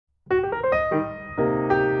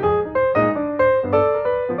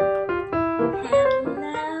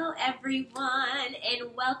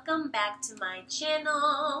and welcome back to my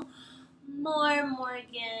channel.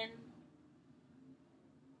 Morgan.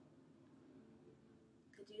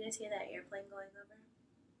 Could you guys hear that airplane going over?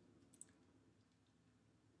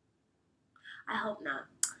 I hope not.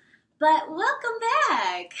 But welcome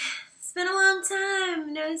back. It's been a long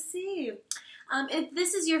time, no see. If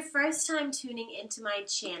this is your first time tuning into my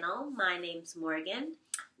channel, my name's Morgan.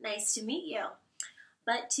 Nice to meet you.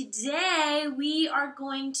 But today we are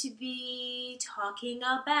going to be talking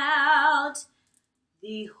about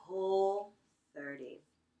the WHOLE30.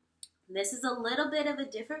 This is a little bit of a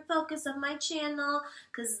different focus of my channel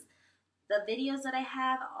because the videos that I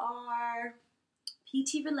have are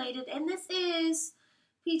PT related, and this is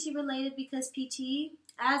PT related because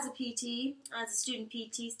as a student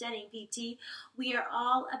PT, studying PT, we are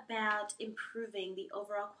all about improving the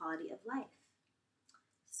overall quality of life.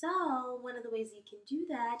 So one of the ways you can do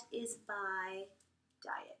that is by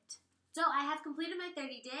diet. So I have completed my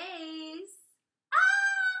 30 days.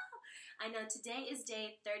 I know today is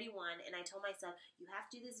day 31, and I told myself, you have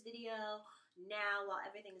to do this video now while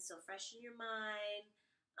everything is still fresh in your mind.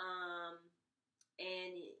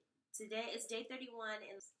 And today is day 31,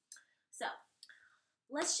 and so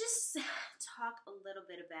let's just talk a little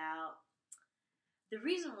bit about the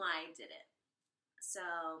reason why I did it. So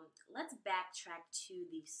let's backtrack to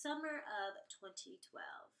the summer of 2012.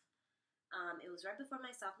 It was right before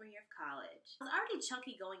my sophomore year of college. I was already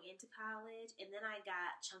chunky going into college, and then I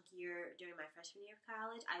got chunkier during my freshman year of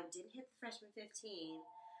college. I didn't hit the freshman 15,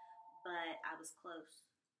 but I was close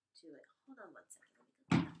to it. Hold on one second. Let me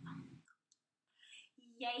go get that phone.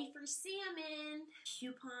 Yay for salmon.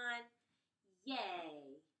 Coupon.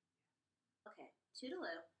 Yay. Okay,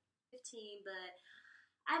 toodaloo. 15, but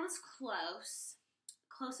I was close.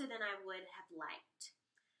 Closer than I would have liked.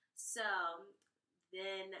 So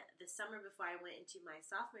then the summer before I went into my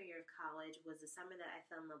sophomore year of college was the summer that I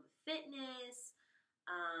fell in love with fitness.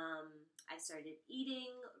 I started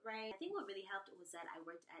eating right. I think what really helped was that I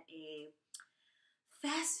worked at a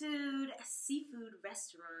fast food seafood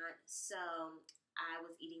restaurant, so I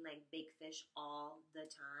was eating like baked fish all the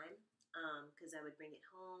time because I would bring it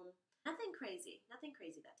home. Nothing crazy that time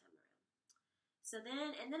around. So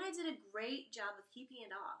then I did a great job of keeping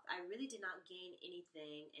it off. I really did not gain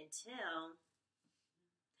anything until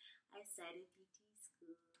I started PT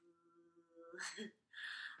school.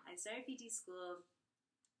 I started PT school,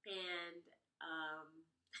 and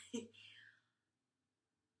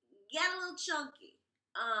got a little chunky.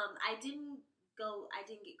 I didn't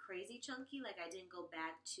get crazy chunky. Like I didn't go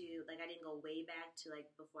way back to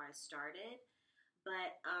like before I started.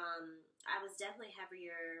 But I was definitely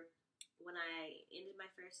heavier when I ended my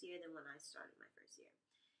first year than when I started my first year.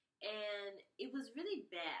 And it was really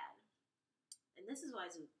bad. And this is why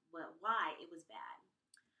it was bad.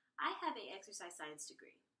 I have an exercise science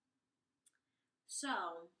degree.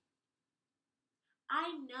 So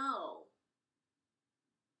I know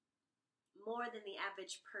more than the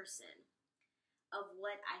average person of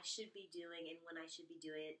what I should be doing and when I should be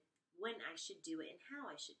doing it, when I should do it, and how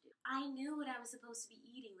I should do it. I knew what I was supposed to be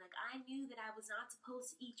eating. Like, I knew that I was not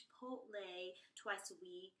supposed to eat Chipotle twice a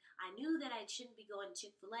week. I knew that I shouldn't be going to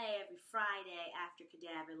Chick-fil-A every Friday after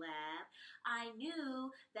Cadaver Lab. I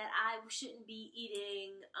knew that I shouldn't be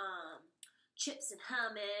eating chips and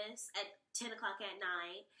hummus at 10 o'clock at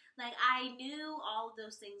night. Like, I knew all of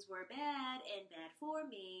those things were bad and bad for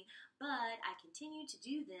me, but I continued to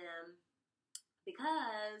do them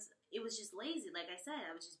because it was just lazy. Like I said,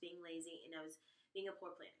 I was just being lazy and I was being a poor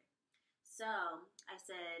planner. So I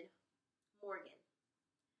said, Morgan,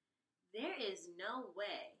 there is no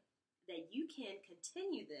way that you can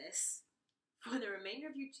continue this for the remainder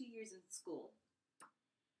of your 2 years in school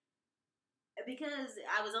because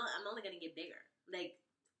I'm only going to get bigger. Like,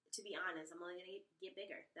 to be honest, I'm only going to get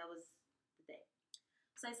bigger. That was the thing.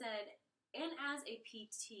 So I said, and as a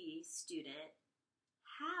PT student,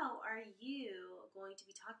 how are you going to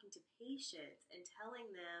be talking to patients and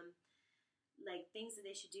telling them like things that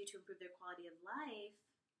they should do to improve their quality of life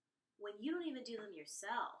when you don't even do them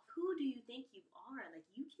yourself? Who do you think you are? Like,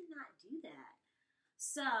 you cannot do that.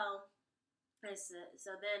 So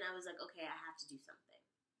then I was like, okay, I have to do something.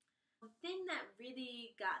 The thing that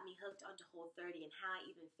really got me hooked onto WHOLE30 and how I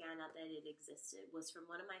even found out that it existed was from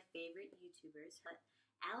one of my favorite YouTubers,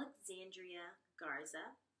 Alexandrea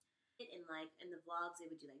Garza. In the vlogs, they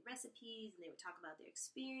would do like recipes, and they would talk about their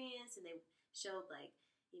experience, and they showed like,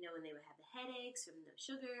 you know, when they would have the headaches from the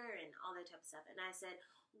sugar and all that type of stuff. And I said,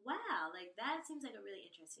 wow, like that seems like a really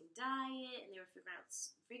interesting diet, and they were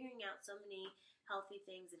figuring out so many healthy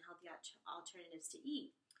things and healthy alternatives to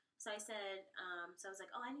eat. So I said, I was like,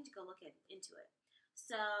 oh, I need to go look into it.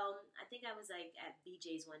 So I think I was like at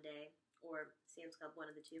BJ's one day or Sam's Club,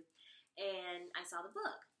 one of the two, and I saw the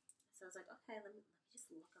book. So I was like, okay, let me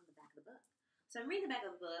just look on the back of the book. So I'm reading the back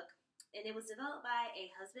of the book, and it was developed by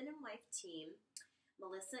a husband and wife team,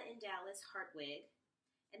 Melissa and Dallas Hartwig.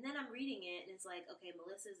 And then I'm reading it, and it's like, okay,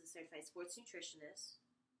 Melissa is a certified sports nutritionist.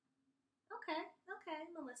 Okay,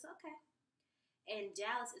 Melissa, okay. And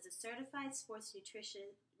Dallas is a certified sports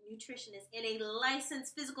nutritionist and a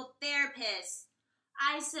licensed physical therapist.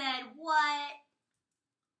 I said, what?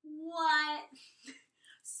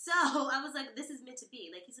 So I was like, this is meant to be.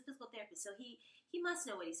 Like, he's a physical therapist, so he must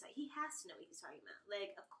know what he's talking. He has to know what he's talking about.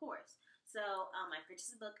 Like, of course. So I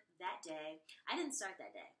purchased the book that day. I didn't start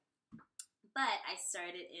that day, but I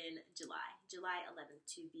started in July 11th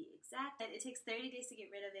to be exact. It takes 30 days to get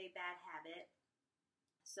rid of a bad habit.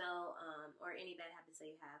 So, or any bad habits that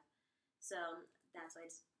you have. So that's why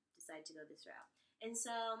I decided to go this route. And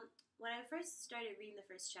so when I first started reading the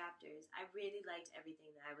first chapters, I really liked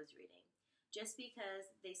everything that I was reading. Just because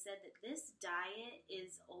they said that this diet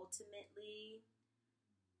is ultimately,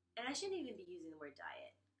 and I shouldn't even be using the word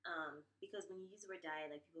diet, because when you use the word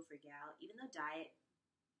diet, like, people freak out. Even though diet,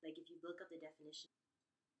 like, if you look up the definition,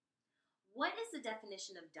 what is the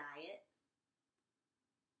definition of diet?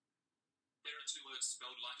 There are two words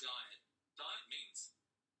spelled like diet. Diet means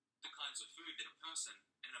the kinds of food that a person,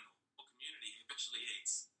 animal, or community habitually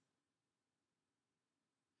eats.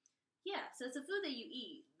 Yeah, so it's a food that you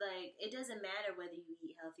eat. Like, it doesn't matter whether you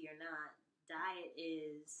eat healthy or not. Diet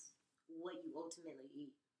is what you ultimately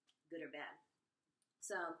eat, good or bad.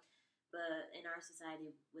 So, but in our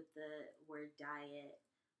society, with the word diet,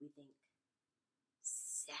 we think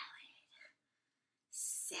salad.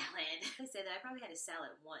 I say that I probably had a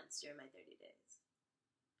salad once during my 30 days.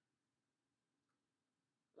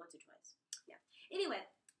 Once or twice. Yeah. Anyway,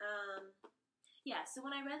 yeah, so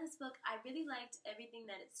when I read this book, I really liked everything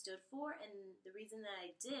that it stood for, and the reason that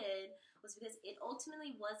I did was because it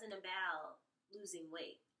ultimately wasn't about losing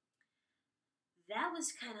weight. That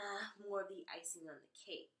was kind of more of the icing on the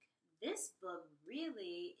cake. This book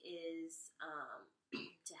really is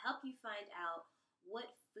to help you find out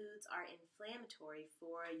what foods are inflammatory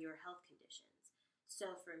for your health conditions.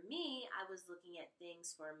 So for me, I was looking at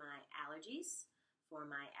things for my allergies, for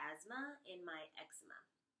my asthma, and my eczema.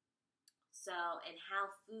 So, and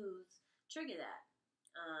how foods trigger that.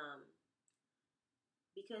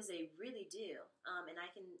 Because they really do. And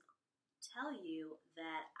I can tell you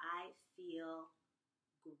that I feel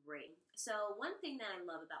great. So one thing that I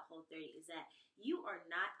love about Whole30 is that you are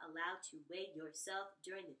not allowed to weigh yourself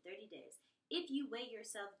during the 30 days. If you weigh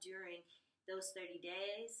yourself during those 30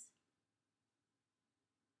 days,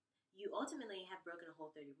 you ultimately have broken a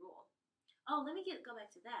Whole30 rule. Oh, let me go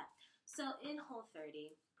back to that. So in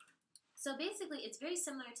Whole30, so basically it's very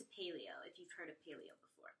similar to paleo, if you've heard of paleo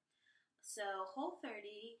before. So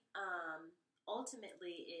Whole30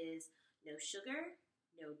 ultimately is no sugar,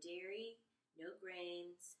 no dairy, no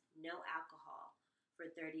grains, no alcohol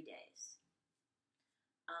for 30 days.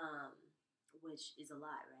 Which is a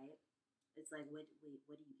lot, right? It's like, what are you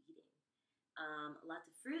eating? Lots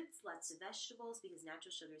of fruits, lots of vegetables, because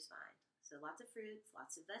natural sugar is fine. So lots of fruits,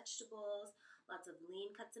 lots of vegetables, lots of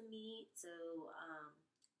lean cuts of meat. So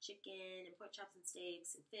chicken and pork chops and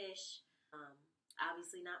steaks and fish.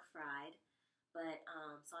 Obviously not fried, but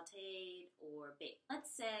sauteed or baked.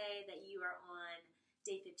 Let's say that you are on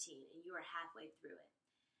day 15 and you are halfway through it.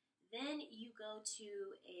 Then you go to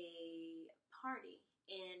a party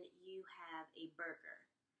and you have a burger.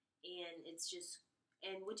 And it's just,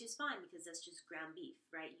 and which is fine because that's just ground beef,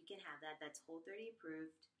 right? You can have that. That's Whole30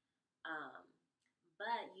 approved.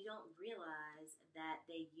 But you don't realize that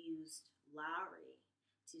they used Lowry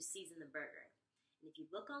to season the burger. And if you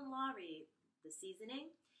look on Lowry, the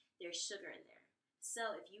seasoning, there's sugar in there.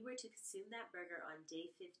 So if you were to consume that burger on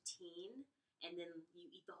day 15, and then you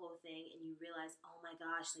eat the whole thing, and you realize, oh my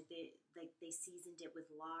gosh, they seasoned it with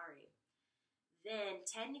Lowry, then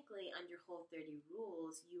technically under Whole30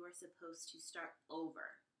 rules, you are supposed to start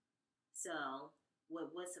over. So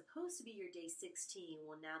what was supposed to be your day 16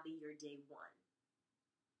 will now be your day 1.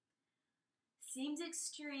 Seems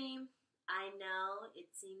extreme. I know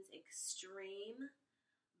it seems extreme,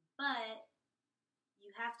 but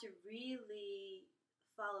you have to really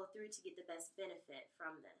follow through to get the best benefit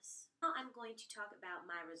from this. Now I'm going to talk about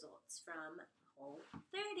my results from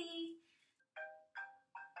Whole30.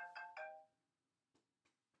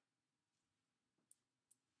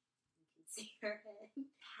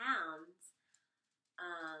 Pounds.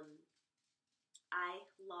 I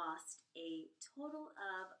lost a total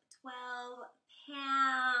of 12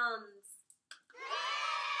 pounds.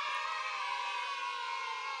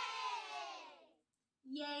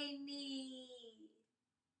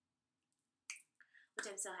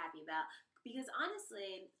 so happy about. Because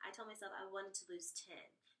honestly, I told myself I wanted to lose 10.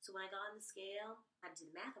 So when I got on the scale, I had to do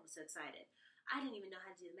the math. I was so excited. I didn't even know how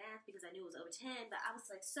to do the math because I knew it was over 10, but I was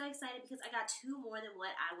like so excited because I got 2 more than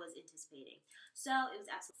what I was anticipating. So it was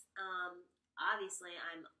absolutely, obviously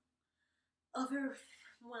I'm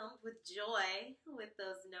overwhelmed with joy with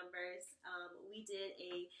those numbers. We did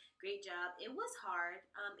a great job. It was hard.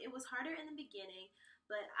 It was harder in the beginning,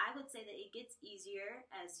 but I would say that it gets easier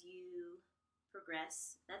as you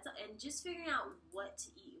progress. And just figuring out what to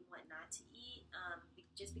eat and what not to eat.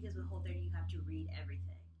 Just because with Whole30 you have to read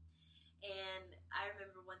everything. And I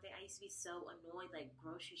remember one thing, I used to be so annoyed, like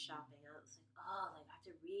grocery shopping. I was like, oh, like I have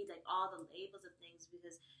to read like all the labels of things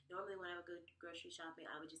because normally when I would go grocery shopping,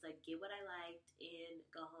 I would just like get what I liked and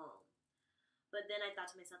go home. But then I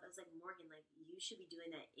thought to myself, I was like, Morgan, like you should be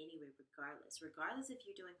doing that anyway, regardless. Regardless if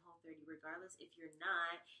you're doing Whole30, regardless if you're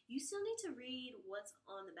not, you still need to read what's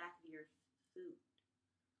on the back of your food.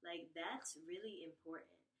 Like that's really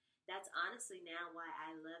important. That's honestly now why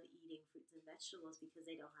I love eating fruits and vegetables because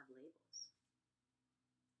they don't have labels.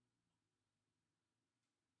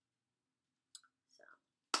 So,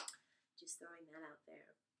 just throwing that out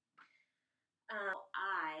there.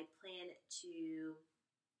 I plan to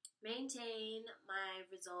maintain my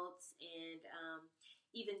results and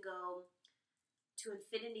even go to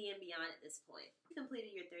infinity and beyond at this point. You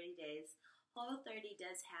completed your 30 days. Whole30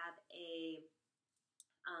 does have a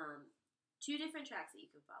 2 different tracks that you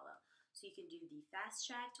can follow. So you can do the fast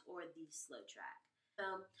track or the slow track.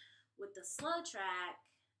 With the slow track,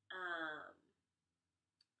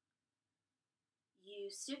 you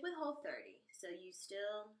stick with Whole30. So you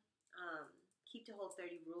still keep to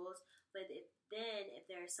Whole30 rules. But if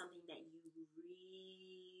there's something that you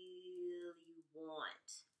really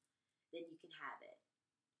want, then you can have it.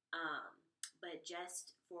 But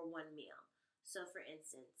just for one meal. So for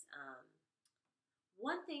instance,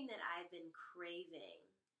 one thing that I've been craving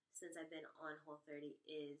since I've been on Whole30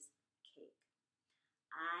 is cake.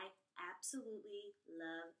 I absolutely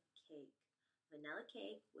love cake. Vanilla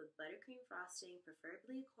cake with buttercream frosting,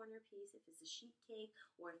 preferably a corner piece if it's a sheet cake,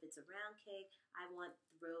 or if it's a round cake, I want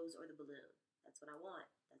the rose or the balloon. That's what I want.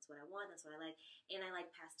 That's what I want. That's what I like. And I like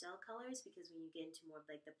pastel colors because when you get into more of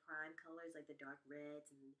like the prime colors, like the dark reds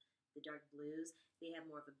and the dark blues, they have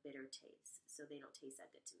more of a bitter taste. So they don't taste that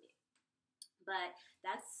good to me. But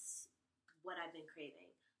that's what I've been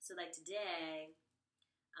craving. So like today,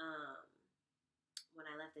 when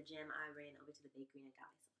I left the gym, I ran over to the bakery and I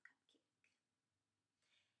got myself a cupcake.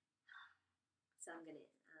 So I'm gonna,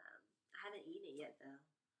 I haven't eaten it yet though.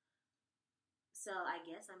 So I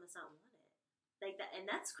guess I must not want it. Like that, and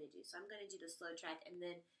that's what I do. So I'm gonna do the slow track, and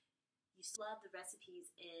then you love the recipes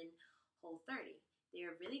in Whole30.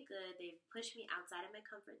 They're really good. They've pushed me outside of my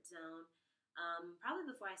comfort zone. Probably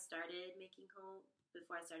before I started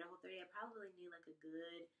Whole30, I probably knew like a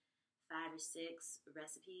good 5 or 6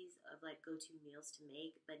 recipes of like go-to meals to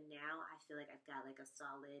make. But now I feel like I've got like a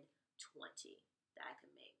solid 20 that I can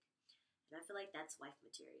make. And I feel like that's wife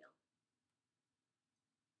material.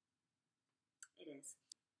 It is.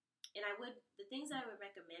 And the things I would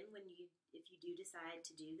recommend if you do decide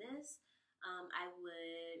to do this, I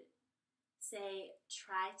would say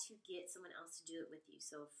try to get someone else to do it with you.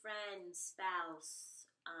 So friend, spouse,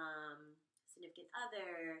 significant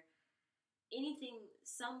other, anything,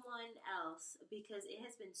 someone else, because it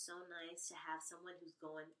has been so nice to have someone who's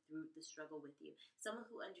going through the struggle with you, someone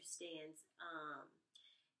who understands,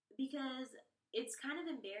 because it's kind of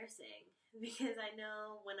embarrassing because I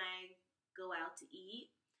know when I go out to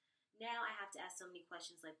eat, now I have to ask so many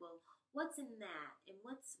questions like, well, what's in that? And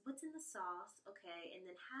what's in the sauce? Okay, and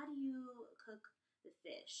then how do you cook the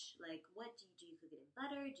fish? Like, what do you cook it in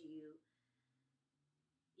butter? Do you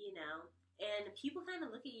know? And people kind of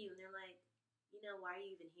look at you and they're like, why are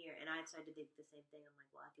you even here? And I started to think the same thing. I'm like,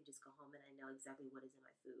 well, I could just go home and I know exactly what is in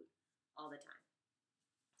my food all the time.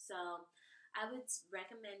 So I would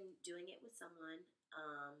recommend doing it with someone,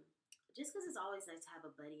 just because it's always nice to have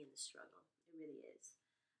a buddy in the struggle. It really is.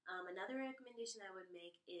 Another recommendation I would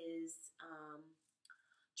make is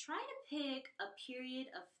try to pick a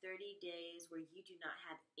period of 30 days where you do not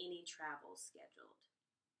have any travel scheduled,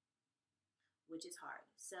 which is hard.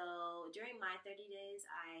 So during my 30 days,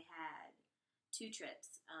 I had 2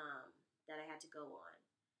 trips that I had to go on.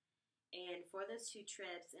 And for those 2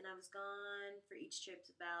 trips, and I was gone for each trip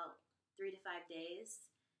about 3 to 5 days.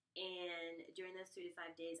 And during those 3 to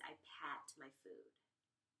 5 days, I packed my food.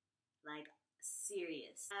 Like,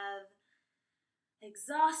 serious. I've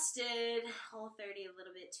exhausted Whole30 a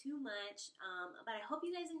little bit too much, but I hope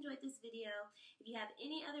you guys enjoyed this video. If you have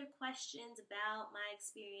any other questions about my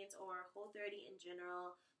experience or Whole30 in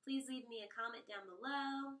general, Please leave me a comment down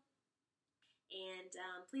below. And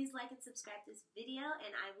please like and subscribe this video,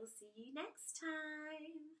 and I will see you next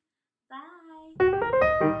time.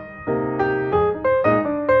 Bye.